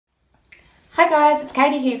Hi guys, it's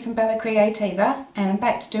Katie here from Creativa and I'm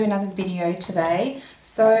back to do another video today.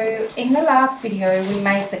 So in the last video we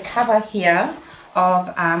made the cover here of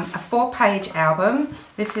a 4-page album.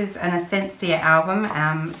 This is an Esencia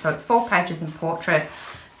album, so it's 4 pages in portrait.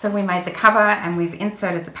 So we made the cover and we've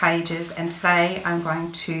inserted the pages, and today I'm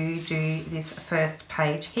going to do this first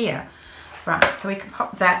page here. Right, so we can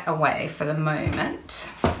pop that away for the moment.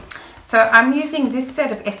 So I'm using this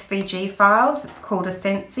set of SVG files. It's called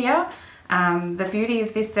Esencia. The beauty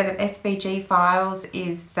of this set of SVG files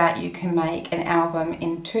is that you can make an album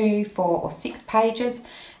in 2, 4 or 6 pages,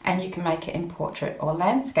 and you can make it in portrait or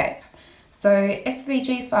landscape. So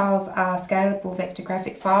SVG files are scalable vector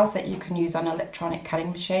graphic files that you can use on electronic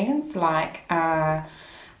cutting machines like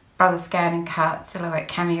Brothers Scan and Cut, Silhouette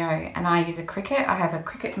Cameo, and I use a Cricut. I have a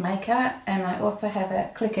Cricut Maker and I also have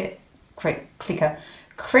a Cricut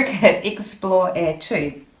Explore Air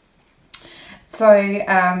 2. So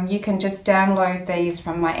you can just download these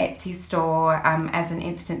from my Etsy store as an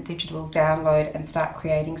instant digital download and start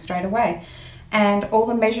creating straight away. And all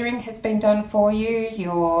the measuring has been done for you.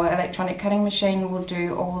 Your electronic cutting machine will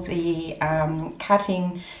do all the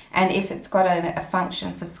cutting, and if it's got a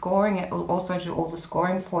function for scoring, it will also do all the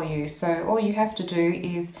scoring for you. So all you have to do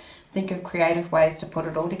is think of creative ways to put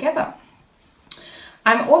it all together.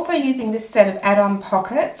 I'm also using this set of add-on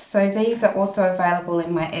pockets. So these are also available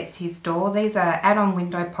in my Etsy store. These are add-on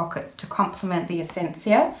window pockets to complement the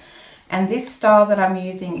Esencia. And this style that I'm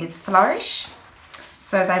using is Flourish.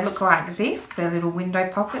 So they look like this. They're little window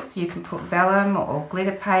pockets. You can put vellum or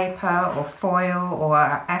glitter paper or foil or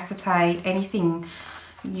acetate, anything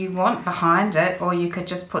you want behind it, or you could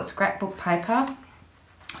just put scrapbook paper.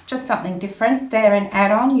 It's just something different. They're an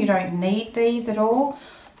add-on. You don't need these at all.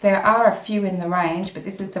 There are a few in the range, but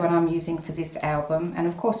this is the one I'm using for this album. And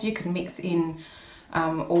of course you can mix in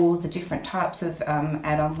all the different types of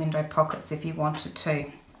add-on window pockets if you wanted to.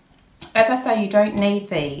 As I say, you don't need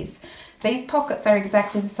these. These pockets are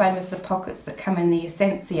exactly the same as the pockets that come in the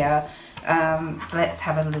Esencia. Let's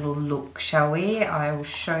have a little look, shall we? I will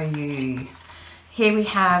show you. Here we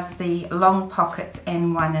have the long pockets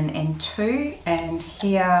N1 and N2, and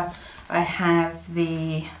here I have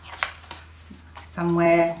the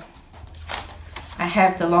I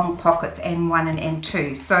have the long pockets N1 and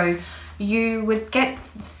N2. So you would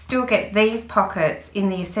still get these pockets in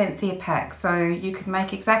the Esencia pack, so you could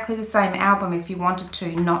make exactly the same album if you wanted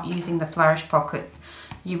to, not using the Flourish pockets.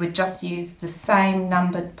 You would just use the same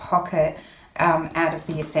numbered pocket out of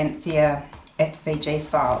the Esencia SVG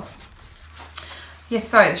files. Yes,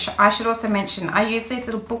 so I should also mention I use these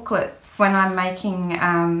little booklets when I'm making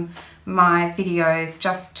my videos,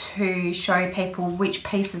 just to show people which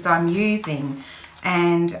pieces I'm using.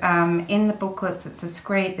 And in the booklets there's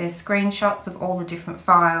screenshots of all the different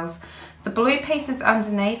files. The blue pieces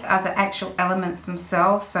underneath are the actual elements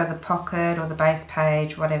themselves, so the pocket or the base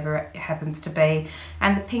page, whatever it happens to be,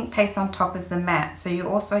 and the pink piece on top is the mat. So you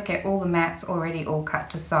also get all the mats already all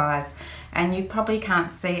cut to size, and you probably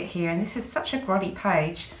can't see it here, and this is such a grotty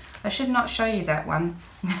page. I should not show you that one.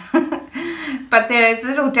 But there's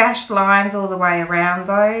little dashed lines all the way around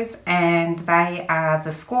those, and they are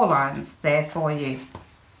the score lines there for you.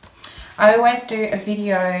 I always do a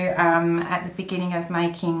video at the beginning of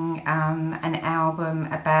making an album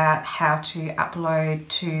about how to upload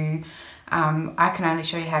to, I can only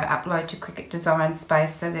show you how to upload to Cricut Design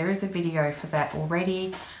Space, so there is a video for that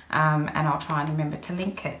already, and I'll try and remember to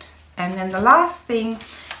link it. And then the last thing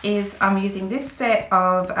is I'm using this set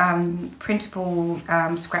of printable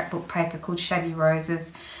scrapbook paper called Shabby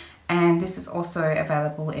Roses, and this is also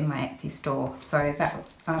available in my Etsy store. So that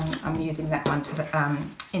I'm using that one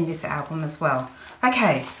in this album as well.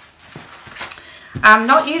 Okay, I'm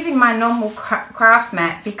not using my normal craft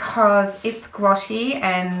mat because it's grotty,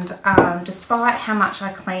 and despite how much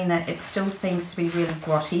I clean it, it still seems to be really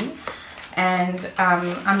grotty. And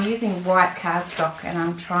I'm using white cardstock, and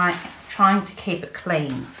I'm trying to keep it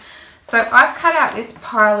clean. So I've cut out this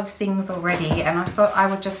pile of things already, and I thought I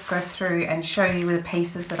would just go through and show you the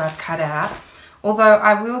pieces that I've cut out. Although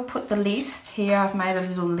I will put the list here, I've made a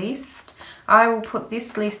little list. I will put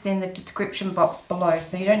this list in the description box below,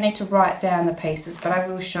 so you don't need to write down the pieces, but I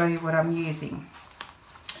will show you what I'm using.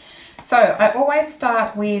 So I always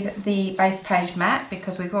start with the base page mat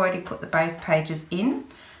because we've already put the base pages in.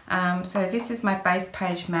 So this is my base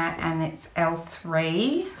page mat, and it's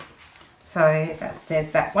L3. So there's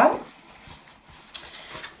that one.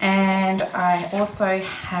 And I also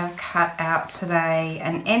have cut out today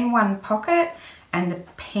an N1 pocket and the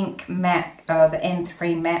pink mat, the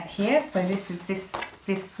N3 mat here. So this is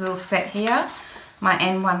this little set here, my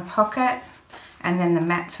N1 pocket. and then the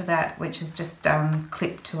mat for that, which is just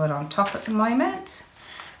clipped to it on top at the moment.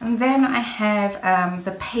 And then I have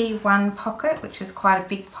the P1 pocket, which is quite a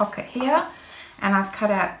big pocket here, and I've cut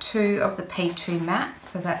out 2 of the P2 mats,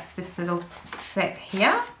 so that's this little set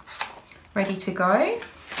here, ready to go.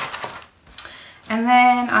 And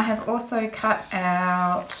then I have also cut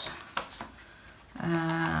out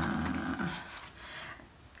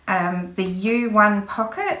the U1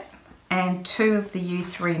 pocket and 2 of the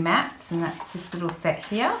U3 mats, and that's this little set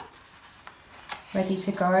here, ready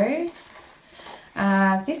to go.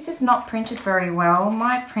 This is not printed very well.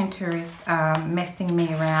 My printer is messing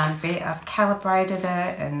me around a bit. I've calibrated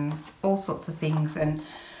it and all sorts of things, and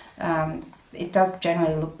it does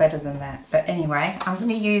generally look better than that. But anyway, I'm going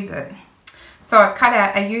to use it. So I've cut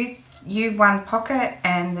out a U1 pocket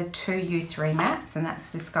and the 2 U3 mats, and that's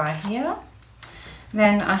this guy here.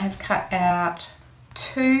 Then I have cut out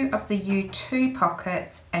 2 of the U2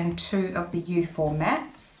 pockets and 2 of the U4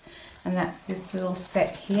 mats, and that's this little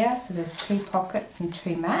set here. So there's 2 pockets and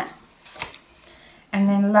 2 mats. And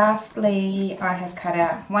then lastly, I have cut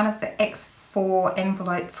out one of the X4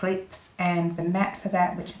 envelope flips and the mat for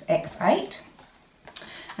that, which is X8,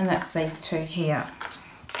 and that's these 2 here.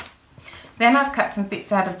 Then I've cut some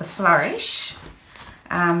bits out of the Flourish.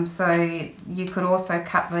 So you could also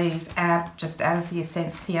cut these out just out of the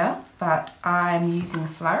Esencia, but I'm using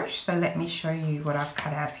Flourish, so let me show you what I've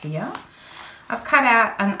cut out here. I've cut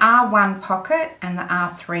out an R1 pocket and the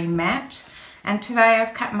R3 mat, and today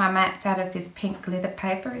I've cut my mats out of this pink glitter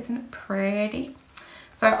paper. Isn't it pretty?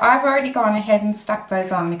 So I've already gone ahead and stuck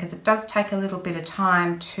those on because it does take a little bit of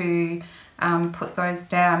time to put those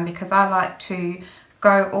down, because I like to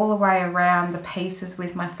go all the way around the pieces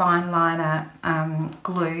with my fine liner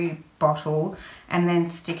glue bottle and then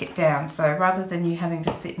stick it down. So rather than you having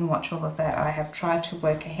to sit and watch all of that, I have tried to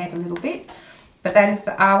work ahead a little bit. But that is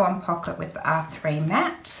the R1 pocket with the R3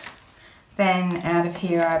 mat. Then out of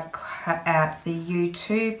here I've cut out the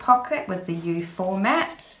U2 pocket with the U4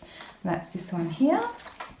 mat. That's this one here.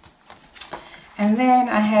 And then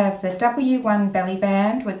I have the W1 belly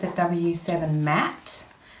band with the W7 mat,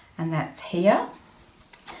 and that's here.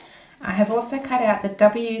 I have also cut out the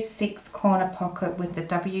W6 corner pocket with the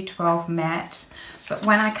W12 mat, but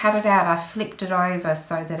when I cut it out I flipped it over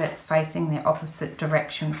so that it's facing the opposite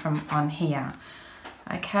direction from on here.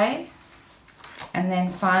 Okay, and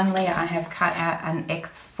then finally I have cut out an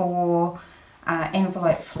X4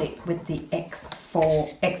 envelope flip with the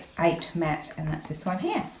X8 mat, and that's this one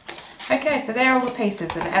here. Okay, so there are all the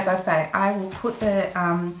pieces, and as I say, I will put the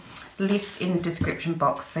list in the description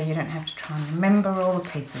box so you don't have to try and remember all the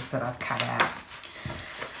pieces that I've cut out.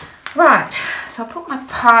 Right, so I'll put my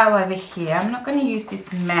pile over here. I'm not going to use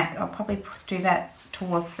this mat. I'll probably do that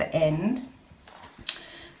towards the end.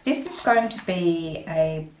 This is going to be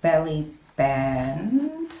a belly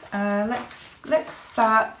band. Let's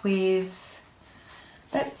start with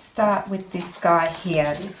this guy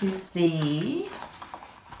here. This is the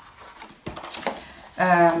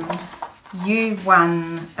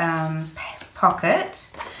U1 pocket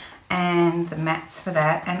and the mats for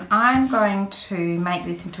that, and I'm going to make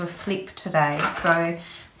this into a flip today. So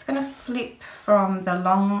it's going to flip from the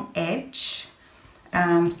long edge,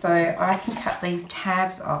 so I can cut these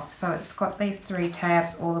tabs off. So it's got these 3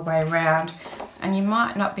 tabs all the way around, and you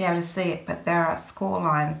might not be able to see it, but there are score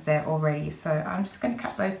lines there already. So I'm just going to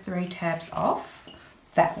cut those 3 tabs off.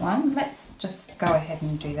 That one, let's just go ahead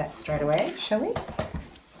and do that straight away, shall we?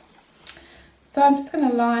 So I'm just going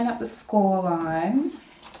to line up the score line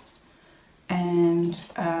and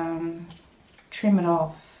trim it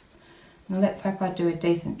off. And let's hope I do a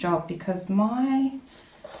decent job, because my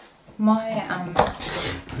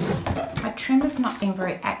trimmer's not being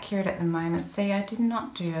very accurate at the moment. See, I did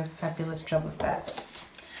not do a fabulous job of that.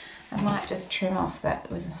 I might just trim off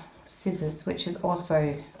that with scissors, which is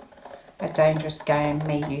also a dangerous game,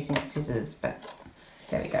 me using scissors, but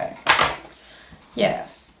there we go. Yeah.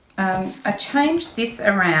 I changed this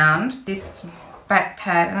around, this back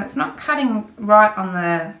pad, and it's not cutting right on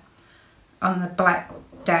the black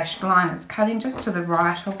dashed line. It's cutting just to the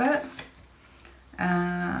right of it.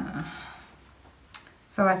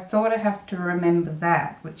 So I sort of have to remember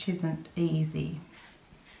that, which isn't easy.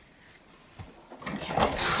 Okay,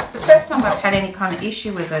 it's the first time I've had any kind of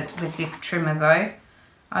issue with it, with this trimmer though.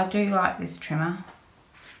 I do like this trimmer.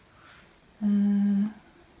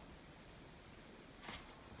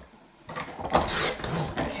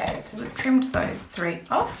 Okay, so we've trimmed those 3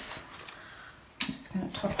 off. I'm just going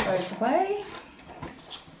to toss those away.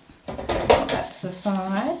 Put that to the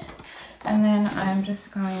side. And then I'm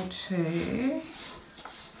just going to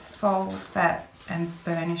fold that and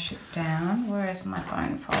burnish it down. Where is my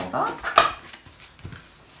bone folder?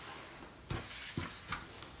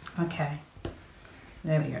 Okay,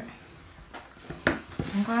 there we go.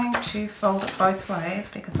 I'm going to fold it both ways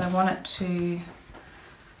because I want it to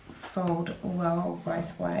fold well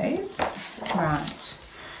both ways. Right,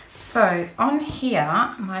 so on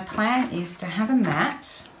here my plan is to have a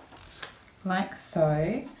mat like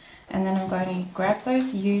so, and then I'm going to grab those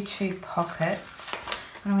U2 pockets.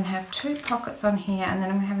 I'm going to have 2 pockets on here, and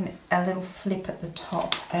then I'm having a little flip at the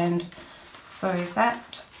top, and so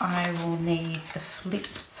that I will need the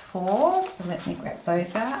flips for. So let me grab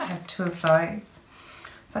those out. I have 2 of those.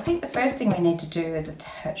 So I think the first thing we need to do is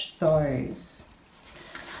attach those.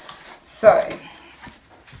 So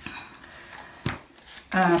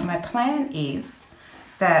my plan is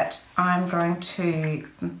that I'm going to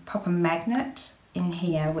pop a magnet in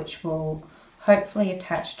here which will hopefully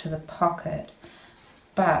attach to the pocket,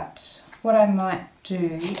 but what I might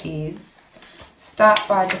do is start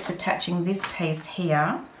by just attaching this piece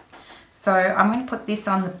here. So I'm going to put this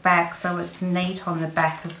on the back so it's neat on the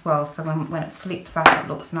back as well, so when it flips up it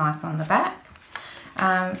looks nice on the back.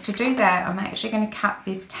 To do that I'm actually going to cut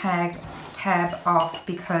this tab off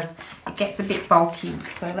because it gets a bit bulky,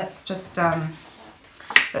 so let's just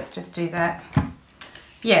do that.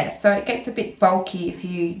 Yeah, so it gets a bit bulky if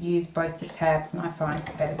you use both the tabs, and I find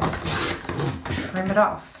it better just to trim it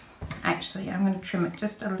off. Actually, I'm going to trim it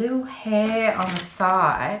just a little hair on the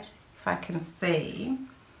side if I can see.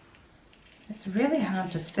 It's really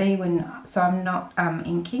hard to see so I'm not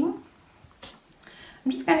inking.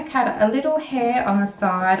 I'm just going to cut a little hair on the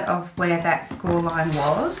side of where that score line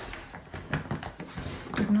was.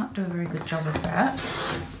 Did not do a very good job of that.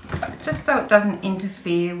 Just so it doesn't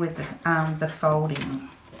interfere with the folding.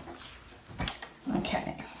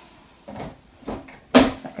 Okay.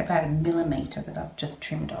 It's like about 1 millimetre that I've just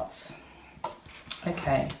trimmed off.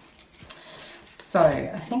 Okay. So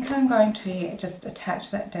I think I'm going to just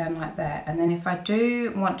attach that down like that, and then if I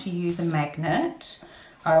do want to use a magnet,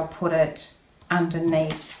 I'll put it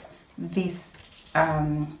underneath this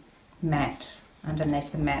mat,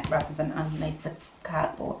 underneath the mat rather than underneath the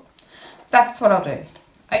cardboard. That's what I'll do.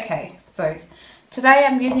 Okay, so today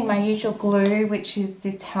I'm using my usual glue, which is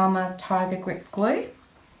this Halma's Tiger Grip glue.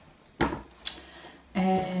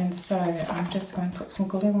 And so I'm just going to put some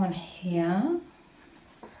glue on here.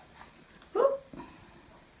 Whoop.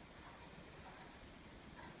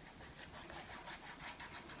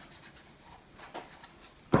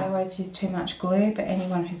 I always use too much glue, but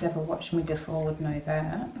anyone who's ever watched me before would know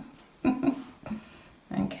that.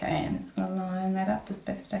 Okay, I'm just going to line that up as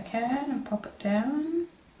best I can and pop it down.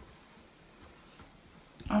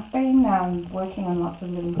 I've been working on lots of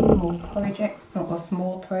little small projects or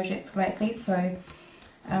small projects lately, so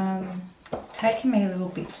it's taken me a little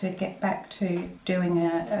bit to get back to doing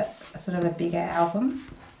a sort of a bigger album,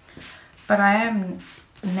 but I am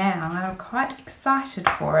now and I'm quite excited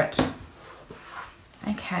for it.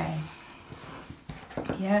 Okay,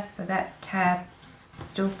 yeah, so that tab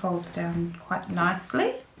still folds down quite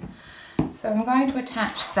nicely. So I'm going to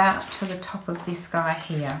attach that to the top of this guy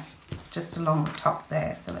here, just along the top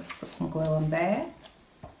there. So let's put some glue on there.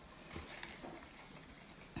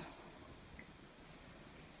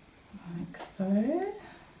 Like so.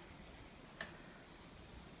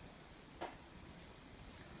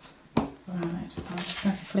 Right, I'm just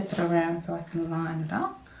going to flip it around so I can line it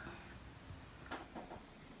up.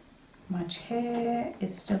 My chair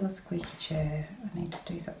is still a squeaky chair. I need to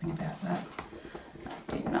do something about that. I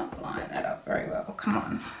did not line that up very well. Come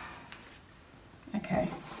on. Okay.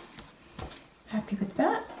 Happy with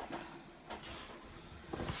that?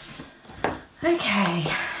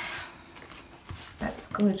 Okay. That's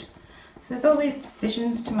good. So there's all these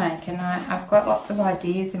decisions to make, and I've got lots of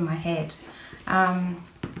ideas in my head.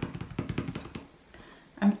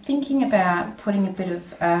 I'm thinking about putting a bit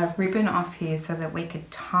of ribbon off here so that we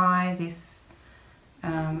could tie this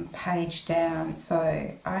page down.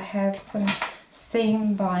 So I have some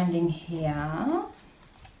seam binding here.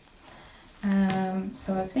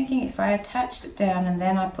 So I was thinking if I attached it down and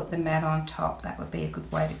then I put the mat on top, that would be a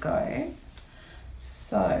good way to go.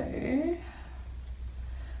 So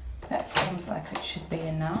that seems like it should be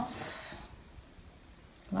enough,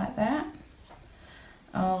 like that.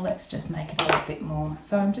 Oh, let's just make it a little bit more.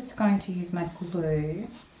 So I'm just going to use my glue.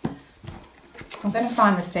 I'm going to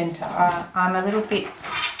find the centre. I'm a little bit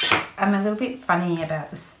funny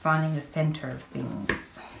about finding the centre of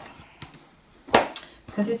things.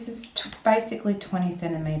 So this is basically 20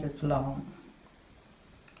 centimetres long.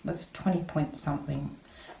 That's 20 point something.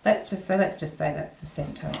 Let's just say that's the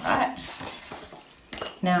centre, right?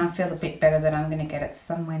 Now I feel a bit better that I'm going to get it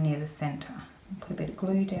somewhere near the centre. Put a bit of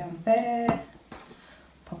glue down there.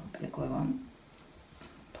 Pop a bit of glue on,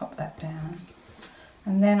 pop that down.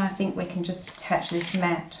 And then I think we can just attach this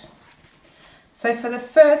mat. So for the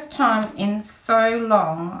first time in so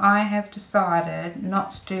long, I have decided not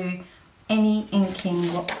to do any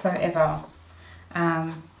inking whatsoever,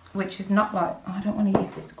 which is not like, I don't want to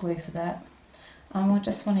use this glue for that. I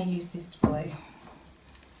just want to use this glue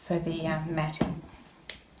for the matting.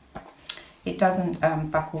 It doesn't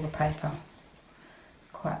buckle the paper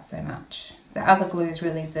quite so much. The other glue is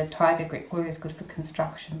really, the Tiger Grip glue is good for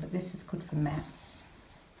construction, but this is good for mats.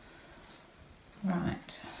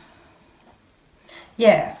 Right.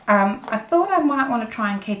 Yeah, I thought I might want to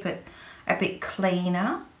try and keep it a bit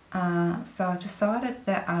cleaner, so I decided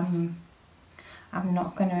that I'm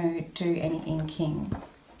not going to do any inking,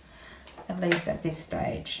 at least at this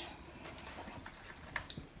stage.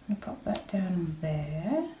 I'm going to pop that down on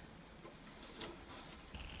there,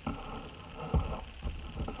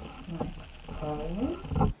 like so.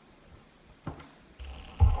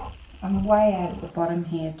 I'm way out at the bottom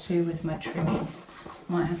here too with my trimming.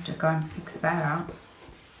 Might have to go and fix that up.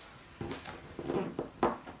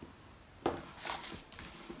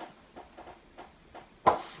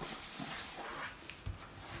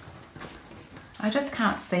 I just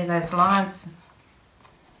can't see those lines.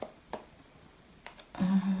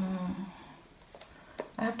 I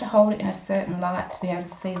have to hold it in a certain light to be able to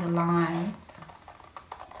see the lines.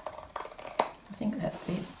 I think that's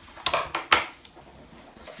it.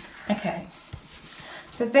 Okay.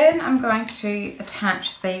 So then I'm going to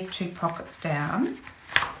attach these two pockets down.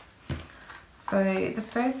 So the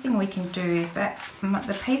first thing we can do is that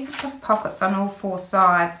the pieces have pockets on all four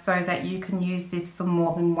sides so that you can use this for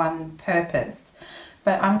more than one purpose.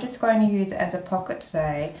 But I'm just going to use it as a pocket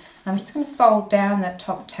today. I'm just going to fold down that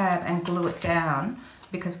top tab and glue it down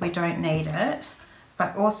because we don't need it.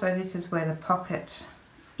 But also this is where the pocket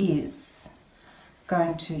is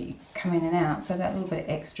going to come in and out. So that little bit of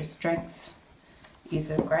extra strength is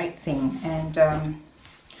a great thing. And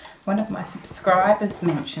one of my subscribers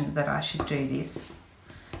mentioned that I should do this,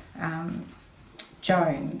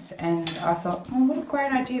 Jones, and I thought, oh, what a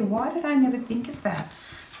great idea, why did I never think of that?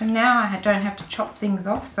 And now I don't have to chop things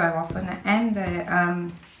off so often, and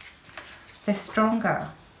they're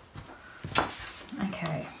stronger.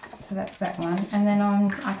 Okay, so that's that one, and then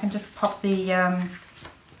I can just pop the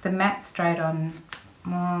mat straight on.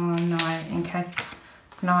 Oh no, in case,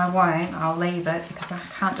 no I won't, I'll leave it because I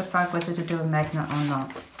can't decide whether to do a magnet or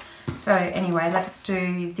not. So anyway, let's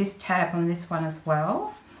do this tab on this one as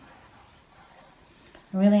well.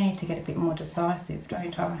 I really need to get a bit more decisive,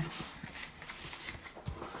 don't I?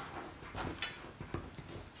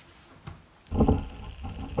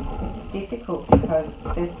 It's difficult because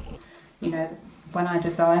there's, you know, when I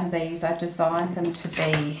designed these, I designed them to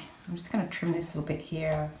be, I'm just going to trim this a little bit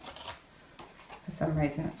here. For some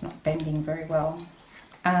reason it's not bending very well.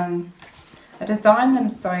 I designed them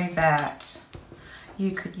so that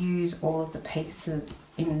you could use all of the pieces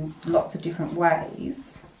in lots of different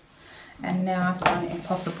ways, and now I find it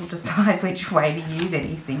impossible to decide which way to use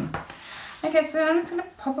anything. Okay, so I'm just going to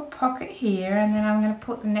pop a pocket here, and then I'm going to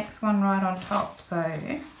put the next one right on top. So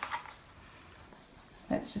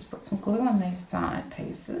let's just put some glue on these side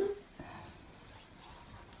pieces,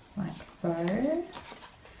 like so,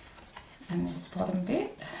 and this bottom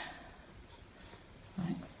bit,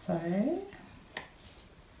 like so.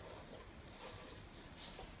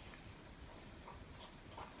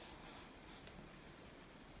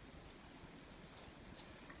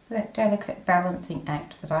 That delicate balancing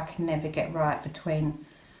act that I can never get right between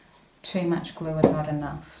too much glue and not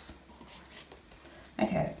enough.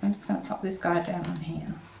 Okay, so I'm just going to pop this guy down on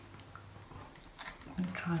here. I'm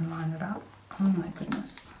going to try and line it up. Oh my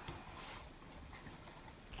goodness.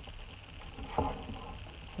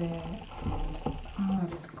 There. Oh,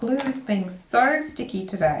 this glue is being so sticky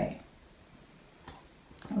today.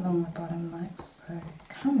 Along the bottom like so.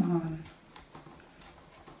 Come on.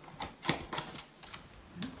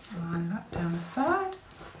 Line up down the side,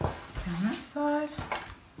 down that side,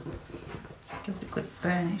 give it a good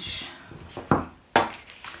burnish.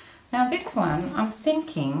 Now this one, I'm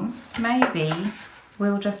thinking maybe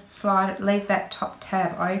we'll just slide it, leave that top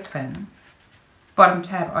tab open, bottom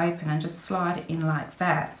tab open, and just slide it in like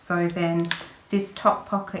that. So then this top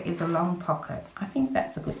pocket is a long pocket. I think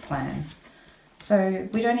that's a good plan. So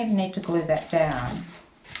we don't even need to glue that down.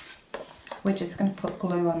 We're just going to put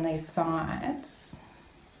glue on these sides.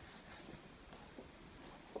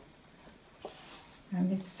 On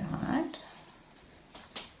this side.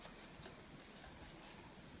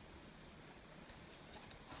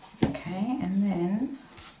 Okay, and then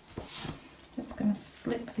just going to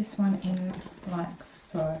slip this one in like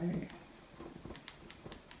so.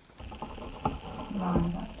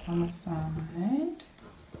 Line that down the side.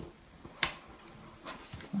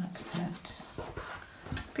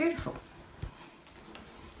 beautiful.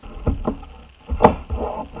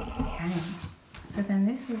 Okay, so then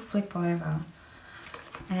this will flip over,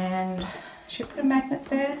 and should we put a magnet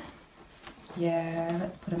there? Yeah,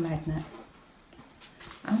 let's put a magnet.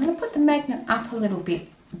 I'm going to put the magnet up a little bit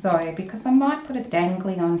though, because I might put a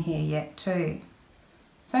dangly on here yet too.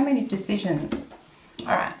 So many decisions.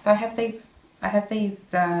 Alright, so I have these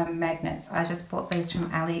magnets. I just bought these from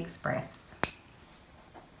AliExpress.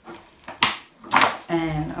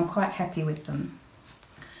 And I'm quite happy with them.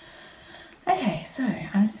 Okay, so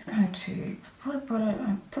I'm just going to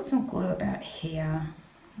put some glue about here.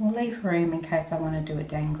 We'll leave room in case I want to do a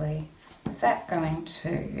dangly. Is that going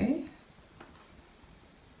to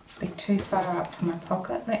be too far up for my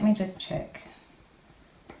pocket? Let me just check.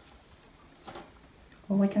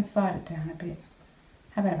 Well, we can slide it down a bit.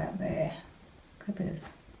 How about there? Got a bit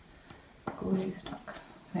of glue stuck.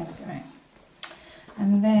 There we go.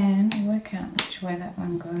 And then work out which way that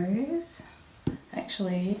one goes.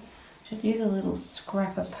 Actually, should use a little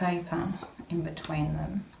scrap of paper in between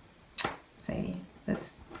them. See,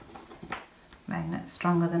 this magnet's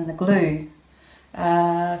stronger than the glue.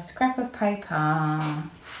 Scrap of paper.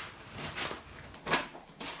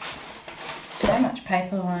 So much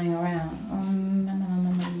paper lying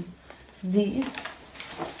around. This.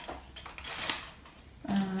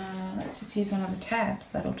 Let's just use one of the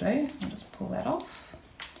tabs. That'll do. I'll just pull that off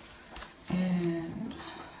and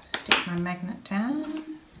stick my magnet down.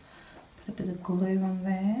 Put a bit of glue on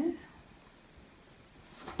there.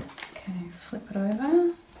 Okay, flip it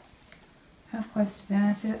over. How close to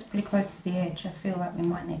that? See, that's pretty close to the edge. I feel like we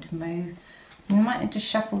might need to move. We might need to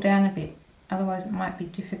shuffle down a bit. Otherwise it might be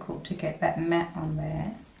difficult to get that mat on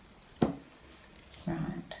there.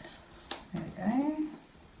 Right, there we go.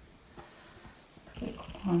 Put it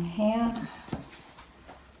on here.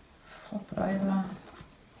 Flop it over.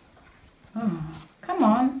 Oh, come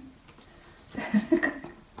on.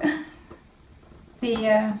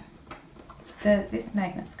 This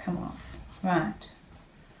magnet's come off. Right.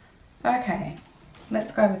 Okay,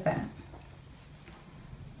 let's go with that.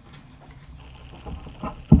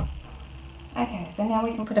 Okay, so now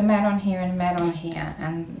we can put a mat on here and a mat on here,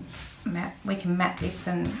 and we can mat this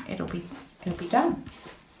and it'll be done.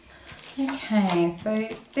 Okay, so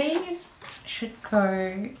these should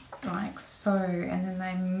go like so, and then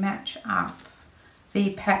they match up.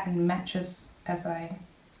 The pattern matches as I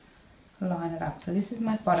line it up. So this is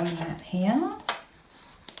my bottom mat here.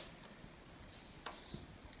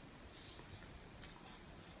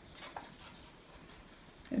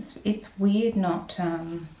 It's weird not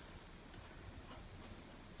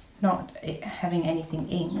having anything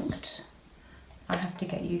inked. I have to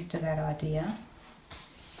get used to that idea.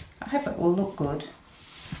 I hope it will look good.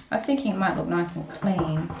 I was thinking it might look nice and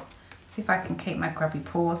clean. See if I can keep my grubby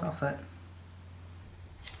paws off it.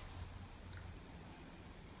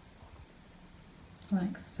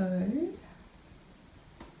 Like so.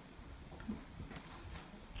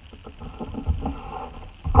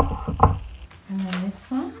 And then this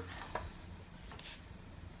one.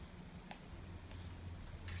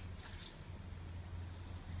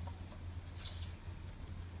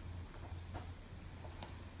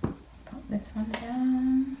 Pop this one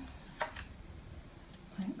down,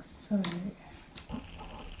 like so.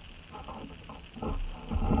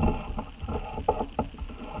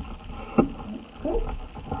 Looks good.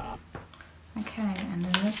 Okay, and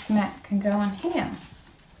then this mat can go on here.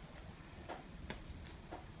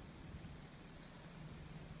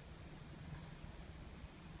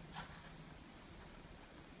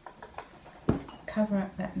 Cover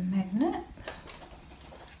up that magnet.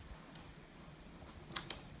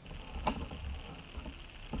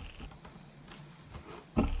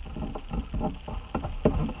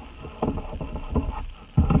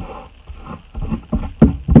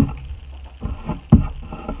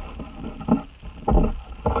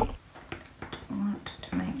 Just want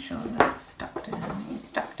to make sure that's stuck down. It's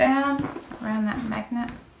stuck down around that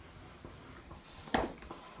magnet.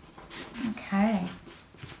 Okay.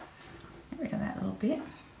 Rid of that little bit.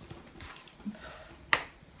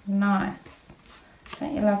 Nice.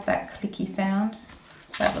 Don't you love that clicky sound?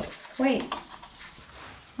 That looks sweet.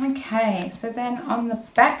 Okay, so then on the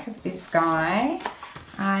back of this guy,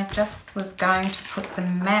 I just was going to put the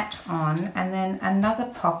mat on and then another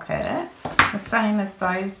pocket, the same as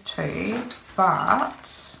those two,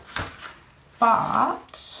 but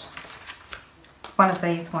one of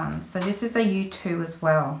these ones. So this is a U2 as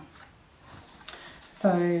well. So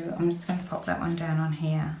I'm just going to pop that one down on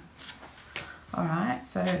here. Alright,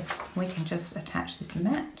 so we can just attach this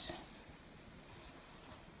mat.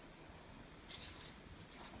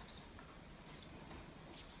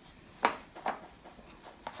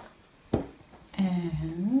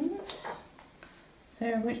 And is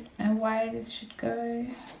there a way this should go?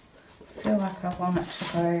 I feel like I want it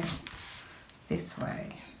to go this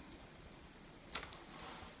way.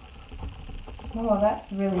 Oh,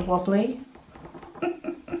 that's really wobbly. Let's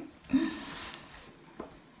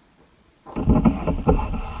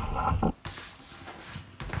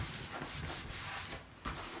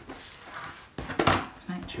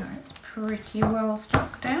make sure it's pretty well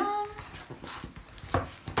stuck down.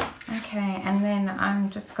 Okay, and then I'm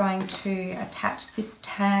just going to attach this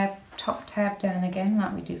tab, top tab down again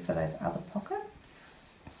like we did for those other pockets.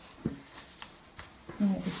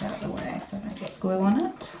 Move this out of the way so I don't get glue on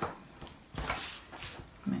it.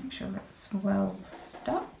 Make sure it's well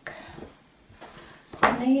stuck.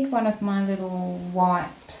 I need one of my little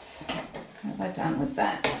wipes. What have I done with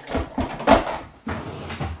that?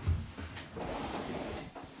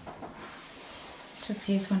 Just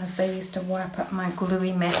use one of these to wipe up my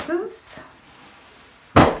gluey messes.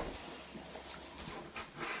 There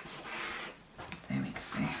we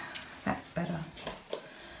go. That's better.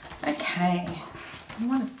 Okay, and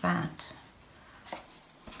what is that?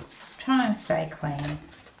 Try and stay clean.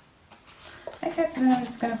 Okay, so then I'm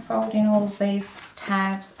just going to fold in all of these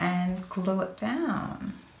tabs and glue it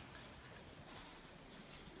down.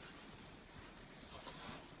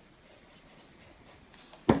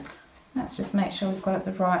 Let's just make sure we've got it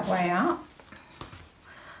the right way up,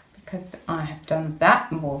 because I have done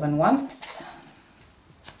that more than once.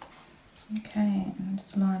 Okay, and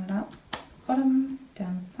just line it up, bottom,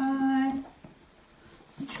 down the sides.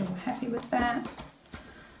 Make sure we're happy with that.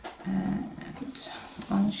 And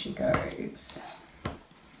on she goes.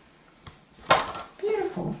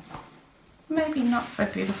 Beautiful. Maybe not so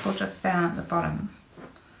beautiful just down at the bottom.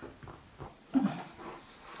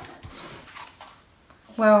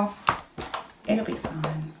 Well, it'll be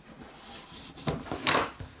fine.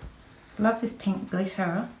 Love this pink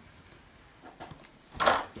glitter.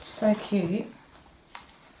 So cute.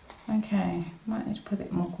 Okay, might need to put a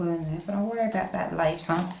bit more glue in there, but I'll worry about that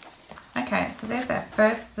later. Okay, so there's our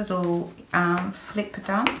first little flip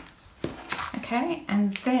done. Okay,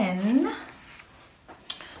 and then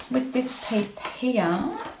with this piece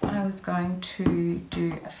here, I was going to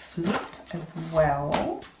do a flip as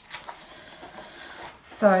well.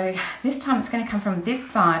 So this time it's going to come from this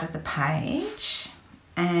side of the page,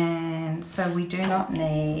 and so we do not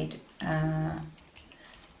need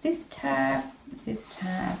this tab,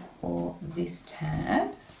 or this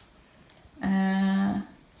tab.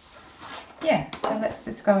 Yeah, so let's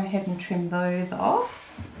just go ahead and trim those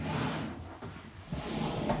off.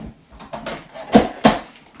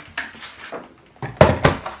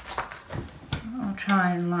 I'll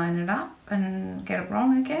try and line it up and get it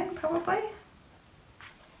wrong again, probably.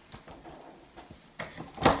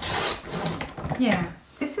 Yeah,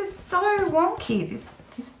 this is so wonky, this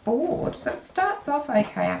board. So it starts off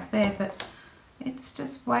okay up there, but it's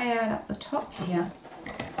just way out up the top here.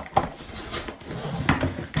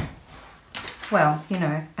 Well, you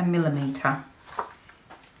know, a millimetre.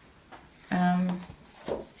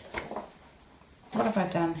 What have I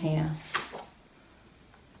done here?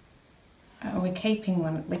 We're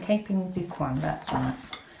keeping this one, that's right.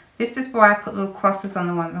 This is why I put little crosses on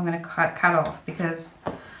the one I'm going to cut off, because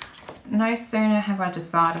no sooner have I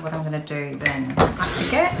decided what I'm going to do than I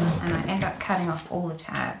forget and I end up cutting off all the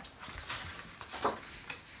tabs.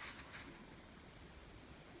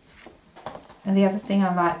 And the other thing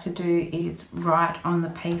I like to do is write on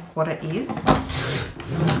the piece what it is,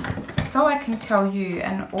 so I can tell you,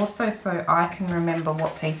 and also so I can remember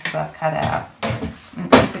what pieces I've cut out.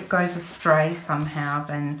 And if it goes astray somehow,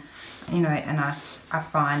 then, you know, and I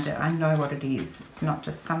find it, I know what it is. It's not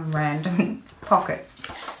just some random pocket.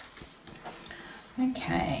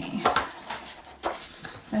 Okay,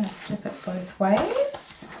 I'm going to flip it both ways.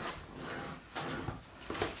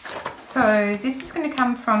 So this is going to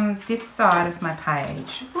come from this side of my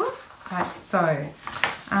page, like so.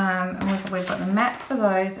 And we've got the mats for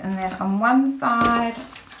those, and then on one side,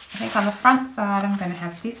 I think on the front side, I'm going to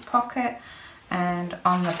have this pocket, and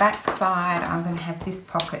on the back side, I'm going to have this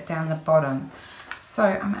pocket down the bottom. So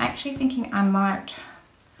I'm actually thinking I might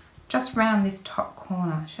just round this top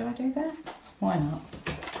corner. Should I do that? Why not?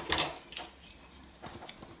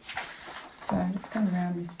 So I'm just going to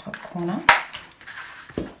round this top corner.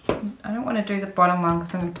 I don't want to do the bottom one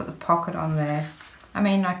because I'm going to put the pocket on there. I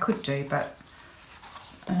mean, I could do, but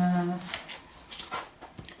then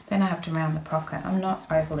I have to round the pocket. I'm not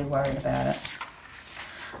overly worried about it.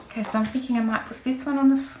 Okay, so I'm thinking I might put this one on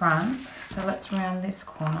the front. So let's round this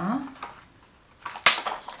corner.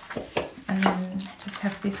 And then just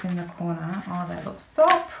have this in the corner. Oh, that looks so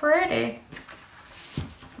pretty.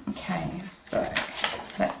 Okay, so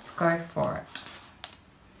go for it.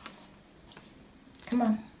 Come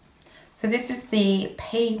on. So this is the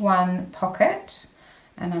P1 pocket,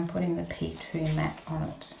 and I'm putting the P2 mat on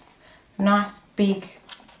it. Nice big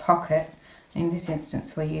pocket. In this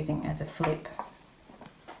instance we're using as a flip.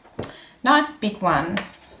 Nice big one.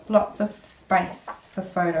 Lots of space for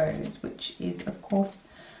photos, which is of course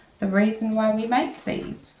the reason why we make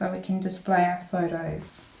these, so we can display our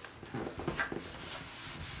photos.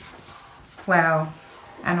 Well,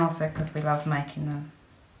 and also because we love making them.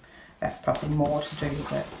 That's probably more to do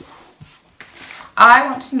with it. I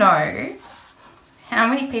want to know how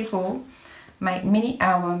many people make mini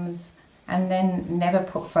albums and then never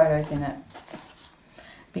put photos in it,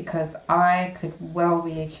 because I could well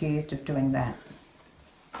be accused of doing that.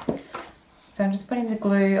 So I'm just putting the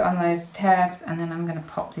glue on those tabs, and then I'm going to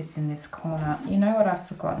pop this in this corner. You know what I've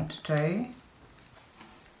forgotten to do?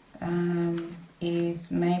 Is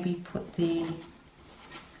maybe put the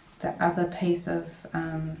other piece of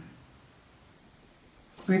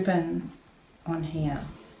ribbon on here.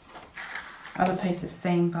 Other piece of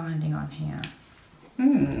seam binding on here.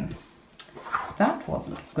 That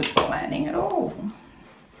wasn't good planning at all.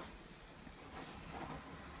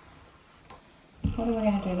 What are we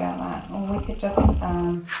going to do about that? Or we could just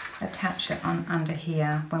attach it on under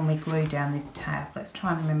here when we glue down this tab. Let's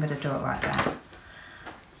try and remember to do it like that.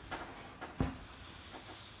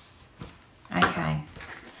 Okay,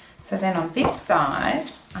 so then on this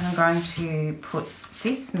side, I'm going to put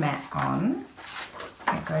this mat on.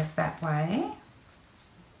 It goes that way.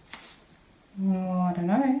 Oh, I don't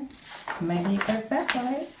know. Maybe it goes that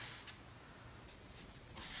way.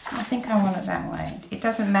 I think I want it that way. It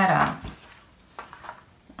doesn't matter.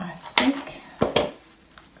 I think I'm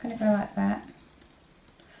going to go like that.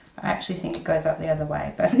 I actually think it goes up the other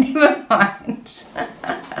way, but never mind.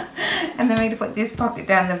 And then we're going to put this pocket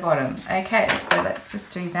down the bottom. Okay, so let's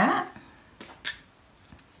just do that.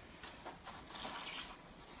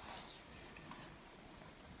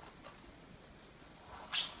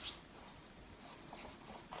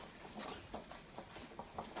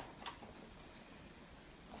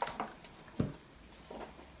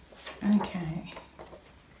 Okay.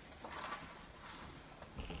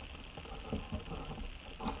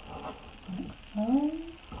 Like so.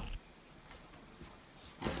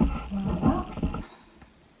 Line up.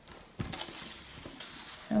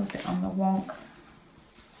 A little bit on the wonk.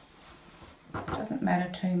 Doesn't matter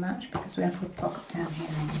too much because we're going to put a pocket down here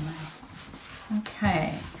anyway.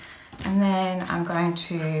 Okay. And then I'm going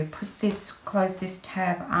to put this, close this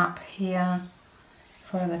tab up here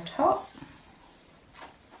for the top.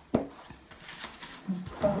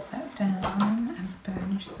 Fold that down and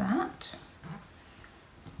burnish that.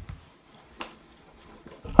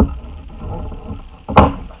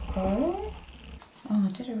 Like so. Oh, I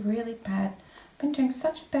did a really bad, I've been doing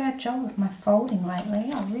such a bad job with my folding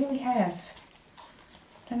lately. I really have.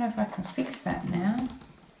 Don't know if I can fix that now.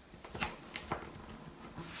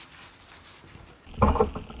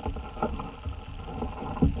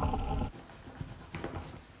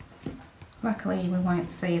 Luckily we won't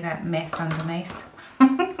see that mess underneath.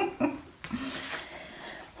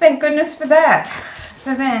 Thank goodness for that.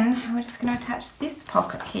 So then we're just going to attach this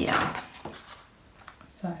pocket here.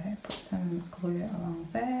 So put some glue along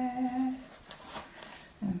there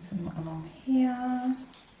and some along here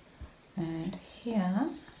and here.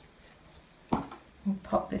 And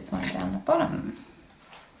pop this one down the bottom.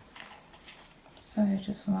 So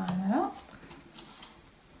just line that up.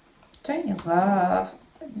 Don't you love?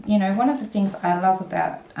 You know, one of the things I love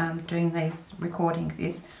about doing these recordings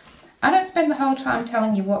is I don't spend the whole time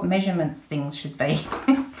telling you what measurements things should be.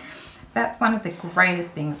 That's one of the greatest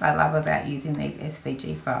things I love about using these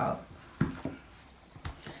SVG files.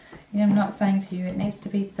 You know, I'm not saying to you it needs to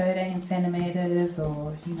be 13 centimeters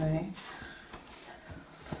or, you know,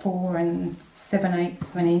 4 7/8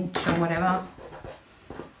 of an inch or whatever.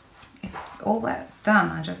 It's all that's done.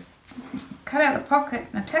 I just cut out the pocket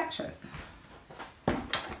and attach it.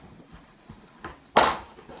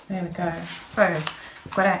 There we go. So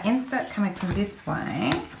we've got our insert coming from this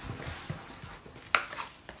way.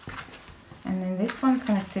 And then this one's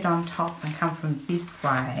going to sit on top and come from this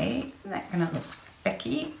way. Isn't that going to look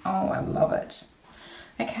specky? Oh, I love it.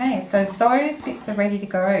 Okay, so those bits are ready to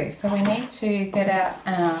go. So we need to get out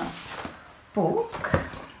our book.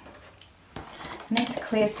 I need to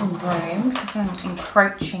clear some room because I'm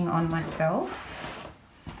encroaching on myself.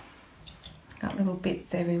 Got little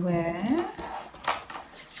bits everywhere.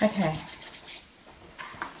 Okay,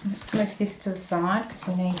 let's move this to the side because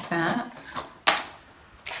we need that.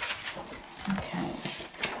 Okay,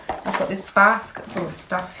 I've got this basket full of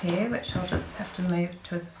stuff here, which I'll just have to move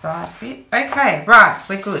to the side a bit. Okay, right,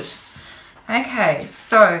 we're good. Okay,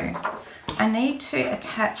 so I need to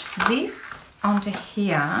attach this onto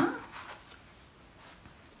here,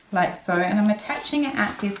 like so, and I'm attaching it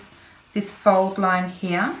at this fold line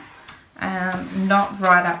here, not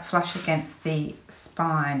right up flush against the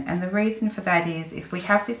spine. And the reason for that is if we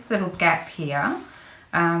have this little gap here,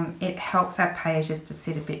 it helps our pages to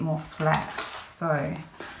sit a bit more flat. So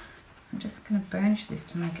I'm just going to burnish this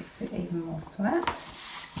to make it sit even more flat.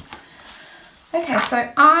 Okay,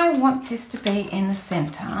 so I want this to be in the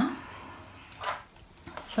center.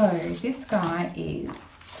 So this guy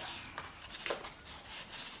is,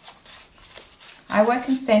 I work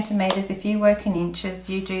in centimeters. If you work in inches,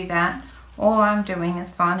 you do that. All I'm doing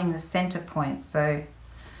is finding the center point. So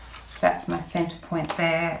that's my center point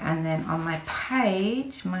there. And then on my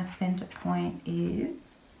page, my center point is,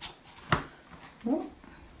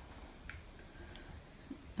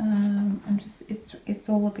 it's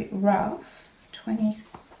all a bit rough.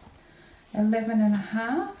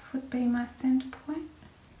 11.5 would be my center point,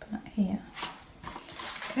 but here.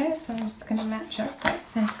 Okay, so I'm just going to match up that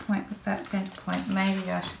center point with that center point. Maybe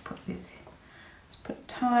I should put this, just put a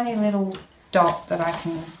tiny little dot that I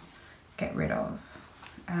can get rid of,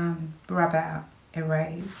 rub out,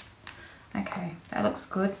 erase. Okay, that looks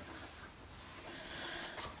good.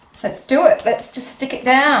 Let's do it. Let's just stick it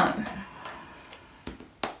down.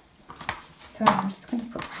 So I'm just going to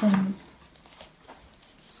put some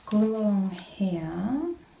glue along here.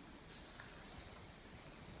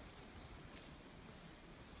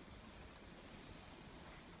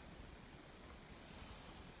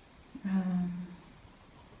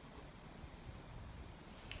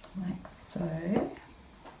 Like so.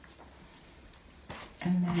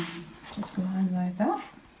 And then just line those up.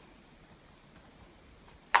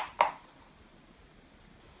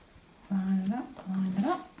 Line it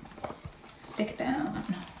up, stick it down,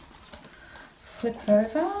 flip it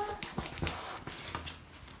over,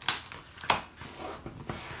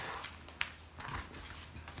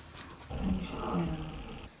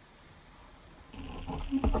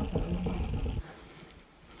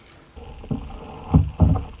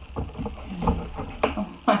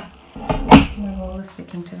 we're all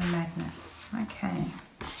sticking to the magnet. Okay,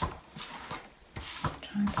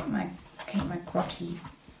 try and keep my grotty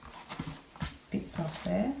bits off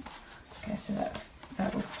there. Okay, so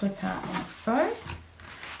that will flip out like so.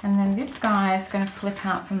 And then this guy is going to flip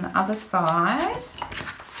out from the other side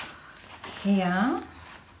here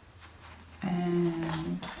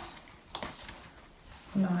and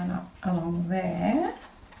line up along there.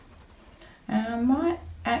 And I might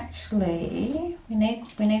actually, we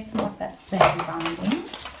need some of that center binding.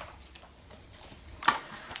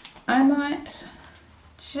 I might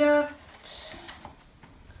just,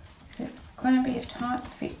 it's going to be a tight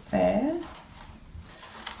fit there,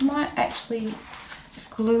 I might actually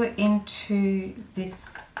glue it into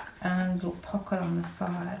this little pocket on the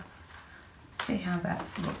side. See how that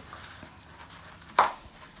looks.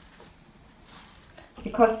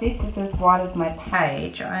 Because this is as wide as my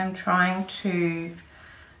page, I am trying to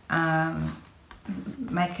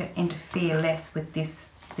make it interfere less with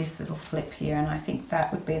this little flip here, and I think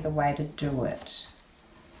that would be the way to do it.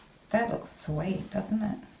 That looks sweet, doesn't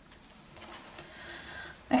it?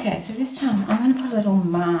 Okay, so this time I'm going to put a little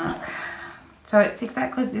mark. So it's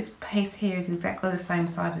exactly, this piece here is exactly the same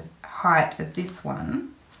height as this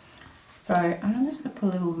one. So I'm just going to put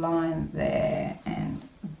a little line there and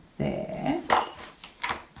there.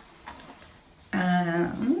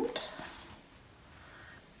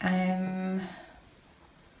 And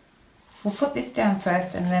we'll put this down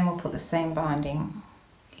first and then we'll put the seam binding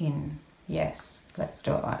in. Yes, let's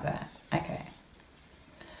do it like that. Okay.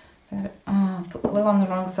 So I'm going to put glue on the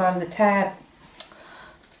wrong side of the tab.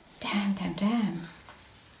 Damn.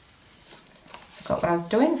 Forgot what I was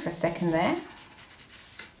doing for a second there.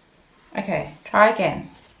 Okay, try again.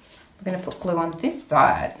 We're going to put glue on this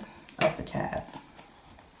side of the tab.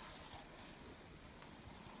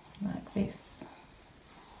 Like this.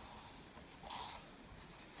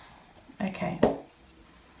 Okay.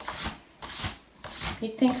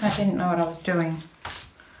 You'd think I didn't know what I was doing.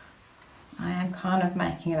 I am kind of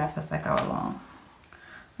making it up as I go along.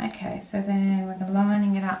 Okay, so then we're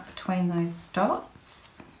lining it up between those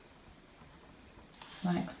dots.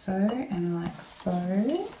 Like so and like so.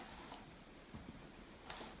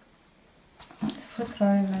 Let's flip it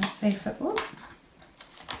over and see if it,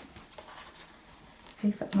 see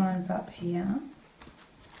if it lines up here.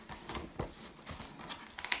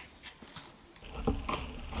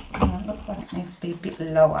 Oh, it looks like it needs to be a bit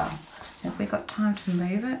lower. Have we got time to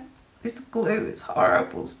move it? This glue is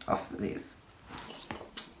horrible stuff for this.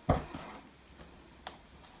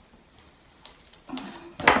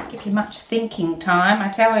 Doesn't give you much thinking time, I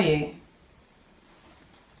tell you.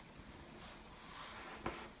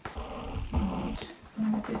 And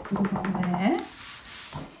a bit of glue on there.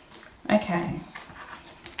 Okay.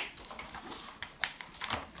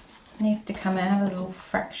 Needs to come out a little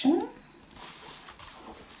fraction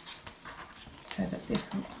so that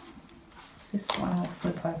this one will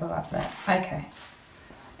flip over like that. Okay,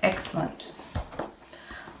 excellent.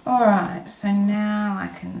 All right, so now I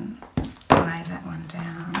can lay that one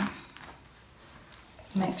down.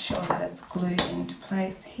 Make sure that it's glued into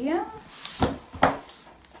place here,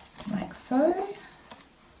 like so.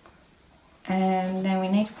 And then we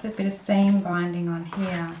need to put a bit of seam binding on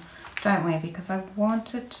here, don't we? Because I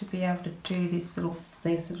wanted to be able to do these little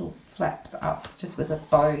flaps up just with a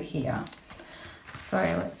bow here. So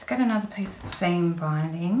let's get another piece of seam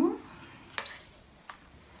binding.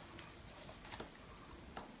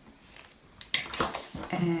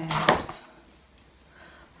 And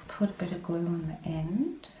put a bit of glue on the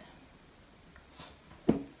end.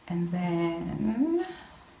 And then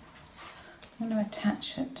I'm going to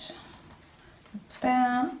attach it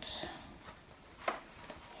about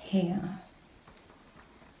here,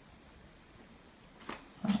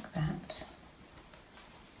 like that.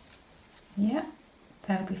 Yeah,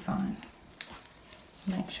 that'll be fine.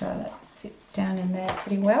 Make sure that sits down in there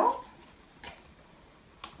pretty well.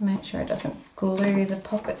 Make sure it doesn't glue the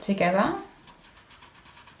pocket together.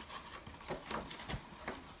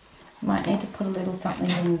 Might need to put a little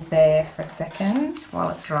something in there for a second while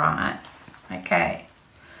it dries. Okay.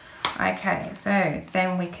 Okay, so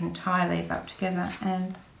then we can tie these up together,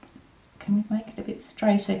 and can we make it a bit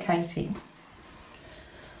straighter, Katie?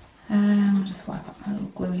 I'll just wipe up my little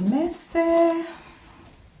gluey mess there.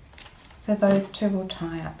 So those two will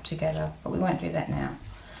tie up together, but we won't do that now.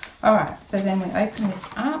 Alright, so then we open this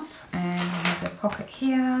up and we have the pocket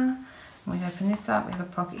here. We open this up, we have a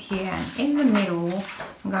pocket here, and in the middle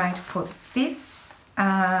I'm going to put this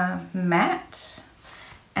mat,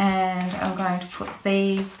 and I'm going to put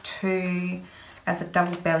these two as a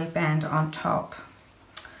double belly band on top.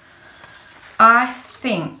 I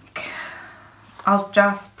think I'll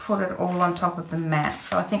just put it all on top of the mat,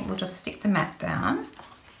 so I think we'll just stick the mat down.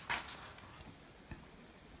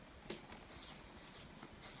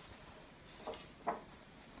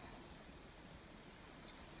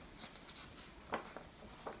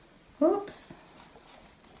 Oops.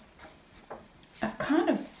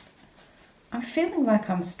 I'm feeling like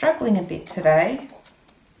I'm struggling a bit today.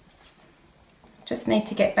 Just need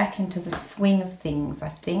to get back into the swing of things, I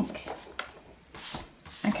think.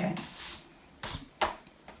 Okay.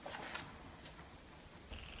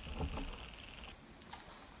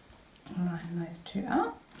 Line those two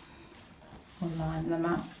up. Or line them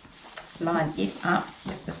up. Line it up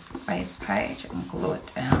with the base page and glue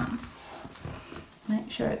it down.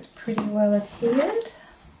 Make sure it's pretty well adhered.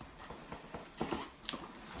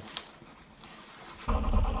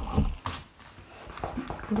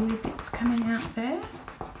 Gluey bits coming out there.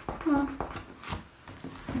 Oh,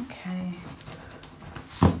 okay.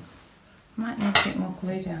 Might need a bit more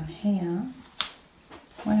glue down here.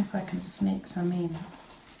 I wonder if I can sneak some in.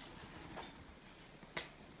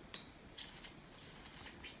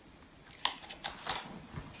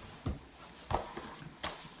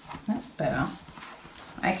 That's better.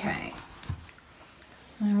 Okay.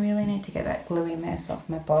 I really need to get that gluey mess off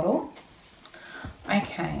my bottle.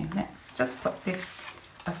 Okay, let's just put this.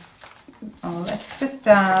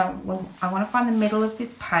 Well, I want to find the middle of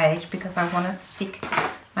this page because I want to stick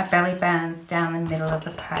my belly bands down the middle of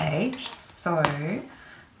the page. So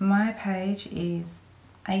my page is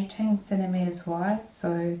 18 centimeters wide,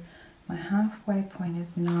 so my halfway point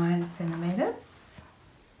is 9 centimeters.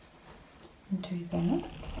 And do that.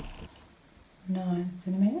 9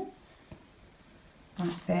 centimeters.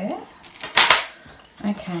 Right there.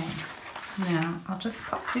 Okay. Now, I'll just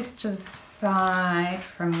pop this to the side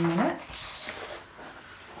for a minute.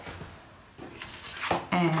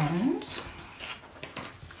 And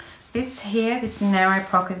this here, this narrow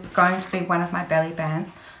pocket is going to be one of my belly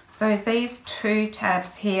bands. So these two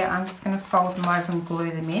tabs here, I'm just going to fold them over and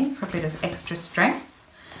glue them in for a bit of extra strength.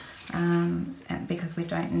 And because we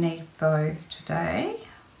don't need those today.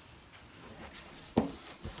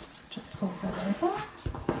 Just fold that over.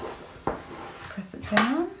 Press it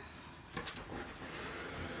down.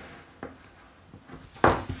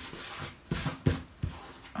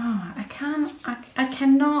 Oh, I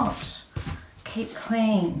cannot keep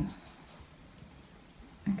clean.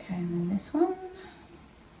 Okay, and then this one.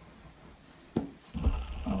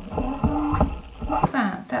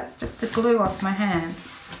 Ah, that's just glue off my hand.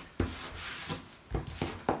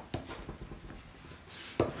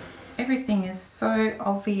 Everything is so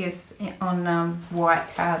obvious on white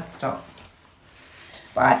cardstock.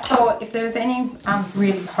 But I thought if there was any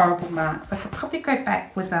really horrible marks, I could probably go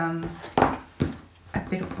back with a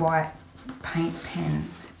bit of white paint pen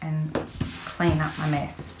and clean up my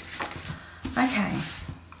mess. Okay,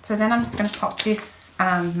 so then I'm just going to pop this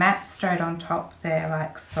mat straight on top there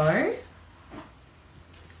like so.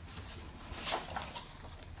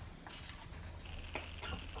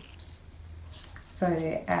 So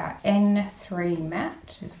our N3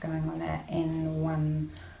 mat is going on our N1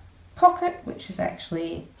 pocket, which is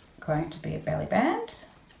actually going to be a belly band.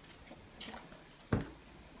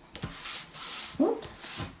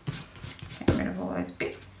 Whoops. Get rid of all those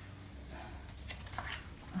bits.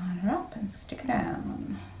 Line her up and stick it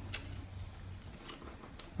down.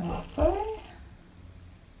 Like so.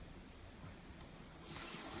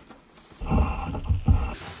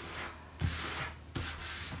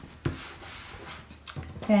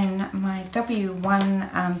 Then my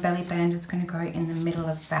W1 belly band is going to go in the middle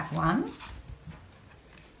of that one.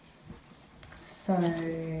 So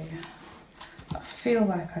I feel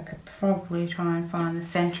like I could probably try and find the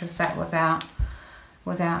centre of that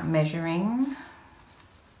without measuring.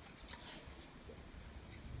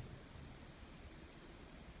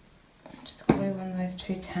 Just glue on those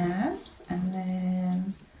two tabs, and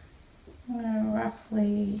then I'm going to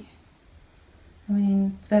roughly, I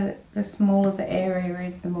mean, the smaller the area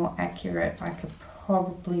is, the more accurate I could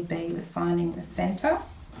probably be with finding the centre.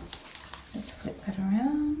 Let's flip that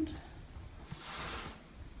around.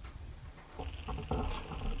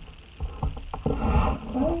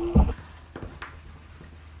 So,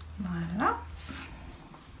 line it up.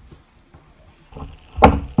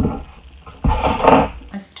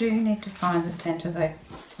 I do need to find the centre though,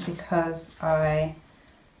 because I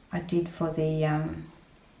did for the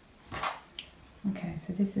okay,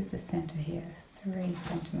 so this is the centre here, 3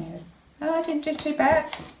 centimetres. Oh, I didn't do too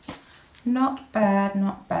bad. Not bad,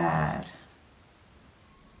 not bad.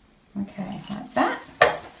 Okay, like that.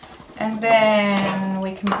 And then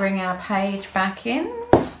we can bring our page back in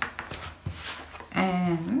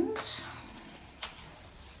and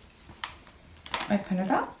open it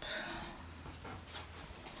up.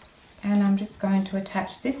 And I'm just going to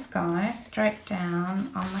attach this guy straight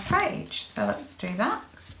down on my page. So let's do that.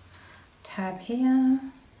 Tab here,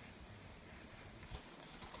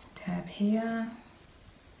 tab here,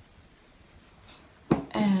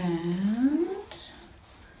 and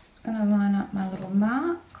it's going to line up my little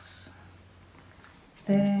marks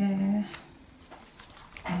there,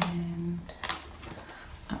 and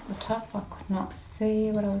up the top I could not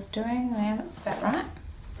see what I was doing there. That's about right.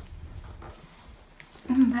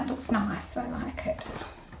 That looks nice, I like it.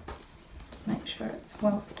 Make sure it's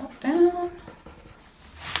well stuck down.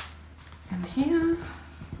 And here,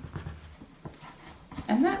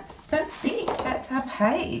 and that's it. That's our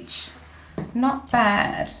page. Not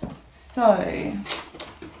bad. So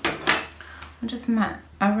I'll just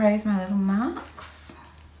erase my little marks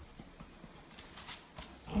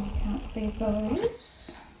so you can't see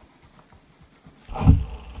those,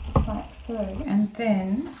 like so. And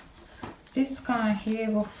then this guy here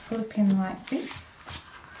will flip in like this.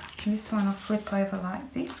 This one will flip over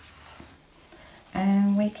like this.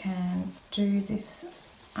 And we can do this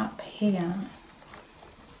up here,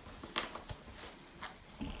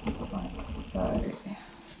 like so.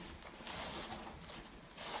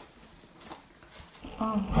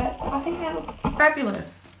 Oh, I think that looks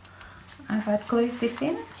fabulous. I've glued this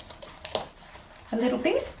in a little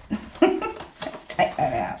bit. Let's take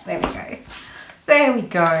that out. There we go. There we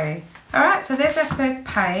go. Alright, so there's our first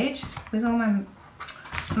page with all my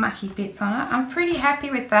mucky bits on it. I'm pretty happy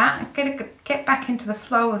with that. I'm going to get back into the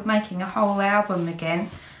flow of making a whole album again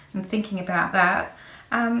and thinking about that.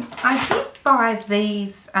 I did buy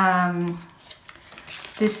these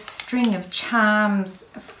this string of charms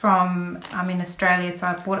from, I'm in Australia, so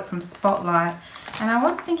I bought it from Spotlight, and I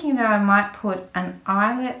was thinking that I might put an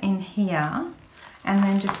eyelet in here and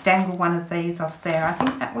then just dangle one of these off there. I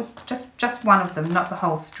think that would, just one of them, not the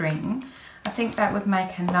whole string. I think that would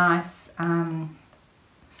make a nice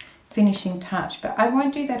finishing touch, but I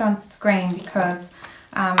won't do that on screen because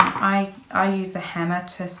I use a hammer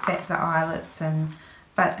to set the eyelets, and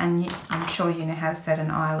I'm sure you know how to set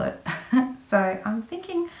an eyelet. So I'm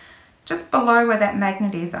thinking just below where that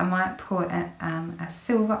magnet is, I might put a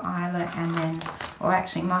silver eyelet, and then, or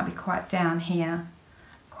actually it might be quite down here,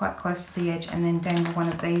 quite close to the edge, and then dangle one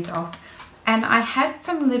of these off. And I had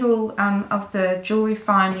some little of the jewelry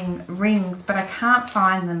finding rings, but I can't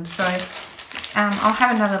find them, so I'll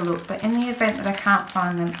have another look, but in the event that I can't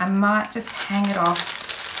find them, I might just hang it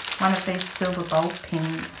off one of these silver bulb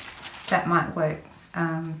pins. That might work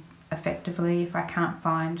effectively if I can't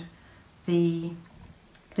find the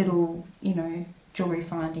little, you know, jewelry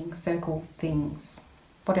finding circle things,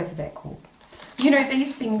 whatever they're called. You know,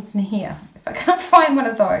 these things in here, if I can't find one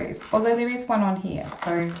of those, although there is one on here,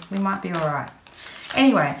 so we might be all right.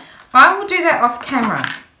 Anyway, I will do that off camera,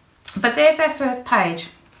 but there's our first page.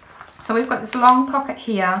 So we've got this long pocket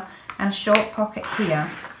here and a short pocket here.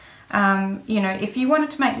 You know, if you wanted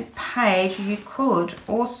to make this page, you could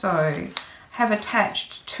also have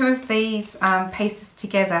attached two of these pieces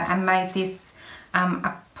together and made this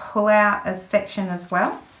a pull out as section as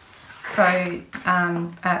well. So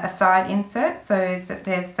a side insert, so that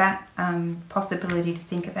there's that possibility to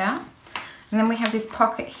think about. And then we have this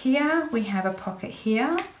pocket here, we have a pocket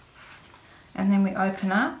here, and then we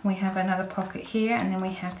open up, we have another pocket here, and then we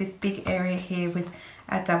have this big area here with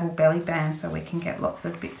a double belly band, so we can get lots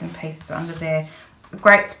of bits and pieces under there. A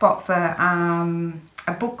great spot for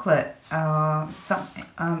a booklet or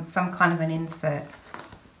some kind of an insert.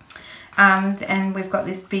 And we've got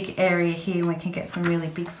this big area here, and we can get some really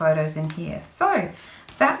big photos in here. So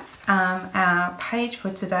that's our page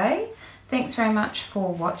for today. Thanks very much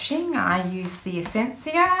for watching. I use the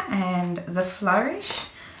Esencia and the Flourish,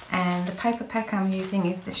 and the paper pack I'm using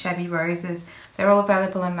is the Shabby Roses. They're all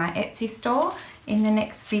available in my Etsy store. In the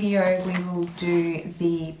next video we will do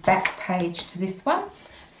the back page to this one.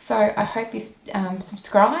 So I hope you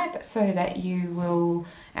subscribe so that you will,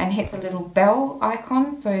 and hit the little bell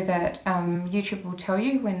icon so that YouTube will tell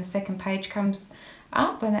you when the second page comes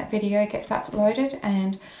up, when that video gets uploaded.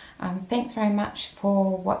 And thanks very much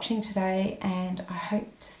for watching today, and I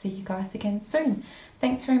hope to see you guys again soon.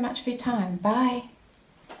 Thanks very much for your time. Bye.